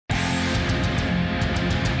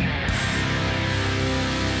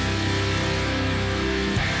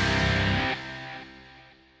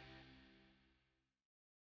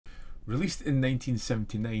Released in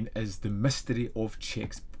 1979 is The Mystery of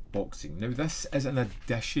Chess Boxing. Now this is an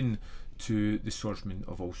addition to The Swordsman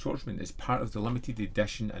of All Swordsmen. It's part of the limited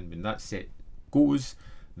edition, and when that set goes,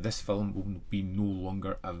 this film will be no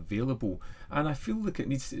longer available. And I feel like it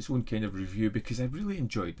needs its own kind of review because I really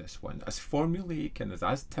enjoyed this one. As formulaic and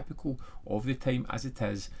as typical of the time as it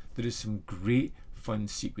is, there is some great fun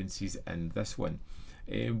sequences in this one.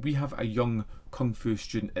 We have a young kung fu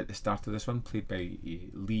student at the start of this one, played by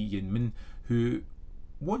lian huan, who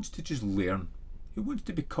wants to just learn. He wants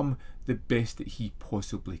to become the best that he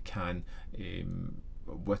possibly can,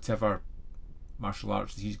 whatever martial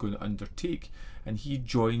arts he's going to undertake, and he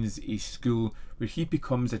joins a school where he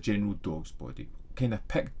becomes a general dog's body, kind of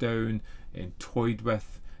picked down and toyed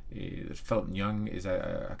with. There's Philip Young is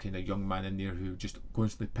a kind of young man in there who just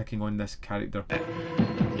constantly picking on this character.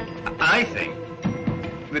 I think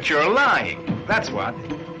that you're lying, that's what.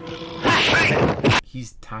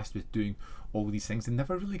 He's tasked with doing all these things and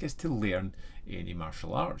never really gets to learn any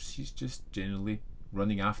martial arts. He's just generally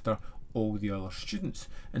running after all the other students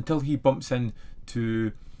until he bumps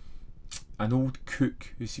into an old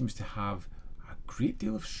cook who seems to have a great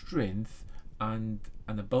deal of strength and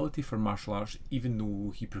an ability for martial arts, even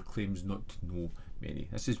though he proclaims not to know many.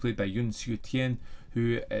 This is played by Yun Siu Tien,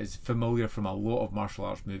 who is familiar from a lot of martial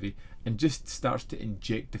arts movie and just starts to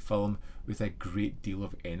inject the film with a great deal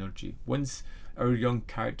of energy. Once our young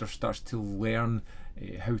character starts to learn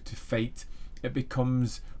how to fight, it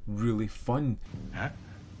becomes really fun. Huh?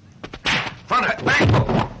 Front of it,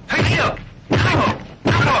 back, hey, heel,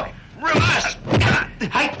 reverse,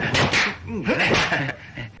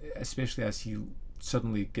 especially as he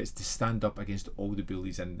suddenly gets to stand up against all the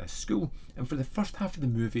bullies in this school. And for the first half of the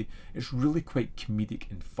movie, it's really quite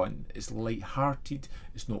comedic and fun. It's light-hearted,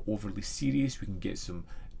 it's not overly serious. We can get some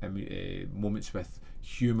moments with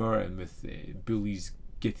humour and with bullies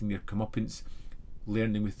getting their comeuppance,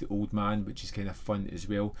 learning with the old man, which is kind of fun as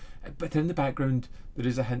well. But in the background there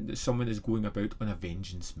is a hint that someone is going about on a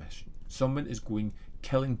vengeance mission. Someone is going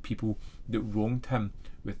killing people that wronged him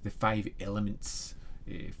with the 5 elements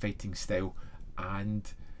fighting style,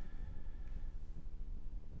 and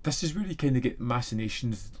this is where you kind of get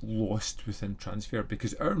machinations lost within transfer,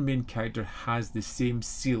 because our main character has the same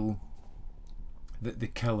seal that the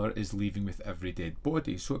killer is leaving with every dead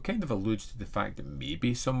body. So it kind of alludes to the fact that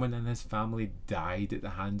maybe someone in his family died at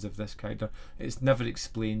the hands of this character. It's never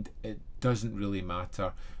explained. It doesn't really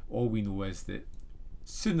matter. All we know is that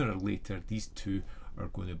sooner or later these two are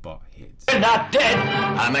going to butt heads. You're not dead!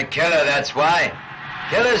 I'm a killer, that's why.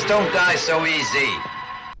 Killers don't die so easy.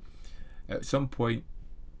 At some point,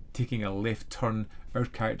 taking a left turn, our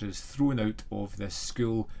character is thrown out of this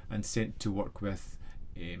school and sent to work with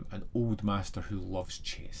an old master who loves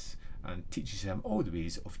chess and teaches him all the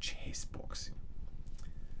ways of chess boxing.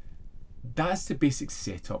 That's the basic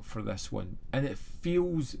setup for this one, and it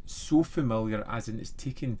feels so familiar, as in it's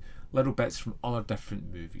taken little bits from other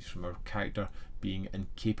different movies, from our character being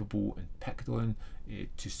incapable and picked on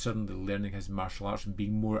to suddenly learning his martial arts and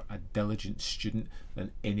being more a diligent student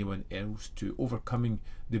than anyone else, to overcoming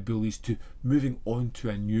the bullies, to moving on to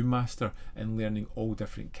a new master and learning all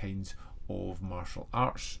different kinds of martial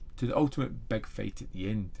arts, to the ultimate big fight at the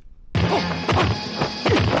end.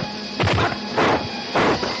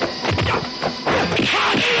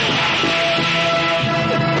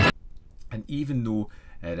 And even though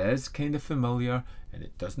it is kind of familiar and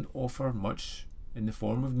it doesn't offer much in the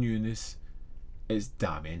form of newness, it's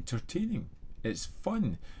damn entertaining. It's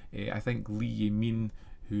fun. I think lian huan,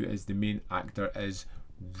 who is the main actor, is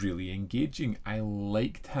really engaging. I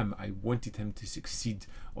liked him. I wanted him to succeed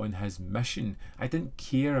on his mission. I didn't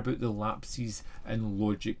care about the lapses in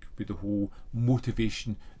logic with the whole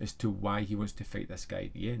motivation as to why he wants to fight this guy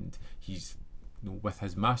at the end. He's with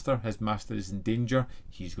his master is in danger,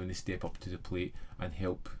 he's going to step up to the plate and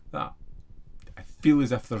help that. I feel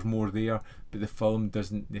as if there's more there, but the film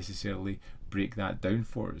doesn't necessarily break that down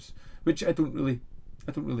for us, which I don't really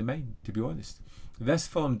mind, to be honest. This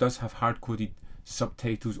film does have hard-coded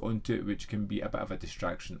subtitles onto it, which can be a bit of a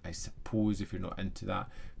distraction, I suppose, if you're not into that.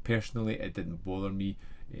 Personally, it didn't bother me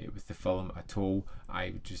with the film at all.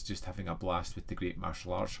 I was just having a blast with the great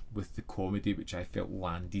martial arts, with the comedy, which I felt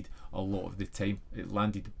landed a lot of the time. It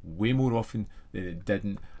landed way more often than it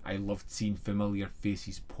didn't. I loved seeing familiar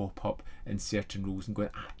faces pop up in certain roles and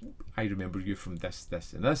going, I remember you from this,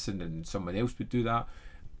 this and this, and then someone else would do that.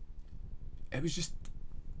 It was just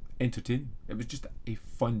entertaining. It was just a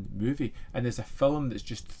fun movie, and as a film that's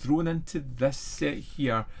just thrown into this set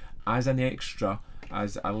here as an extra,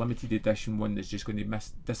 as a limited edition one that's just going to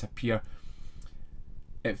disappear,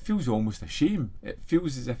 it feels almost a shame. It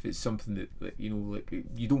feels as if it's something that you know, like,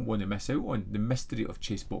 you don't want to miss out on. The mystery of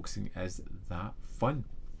chase boxing is that fun.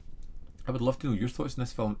 I would love to know your thoughts on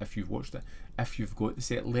this film if you've watched it. If you've got the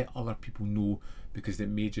set, let other people know, because it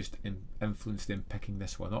may just influence them picking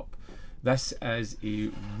this one up. This is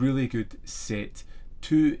a really good set.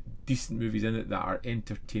 2 decent movies in it that are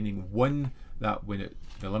entertaining. One that when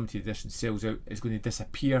the limited edition sells out is going to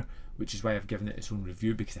disappear, which is why I've given it its own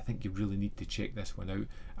review, because I think you really need to check this one out.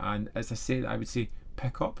 And as I said, I would say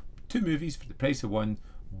pick up 2 movies for the price of one,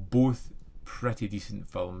 both pretty decent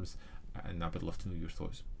films, and I would love to know your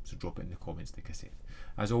thoughts, so drop it in the comments like I said.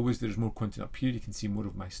 As always, there's more content up here. You can see more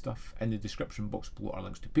of my stuff in the description box below, are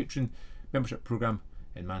links to Patreon, membership programme,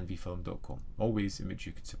 and manvfilm.com, all ways in which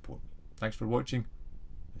you can support me. Thanks for watching.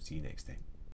 I'll see you next time.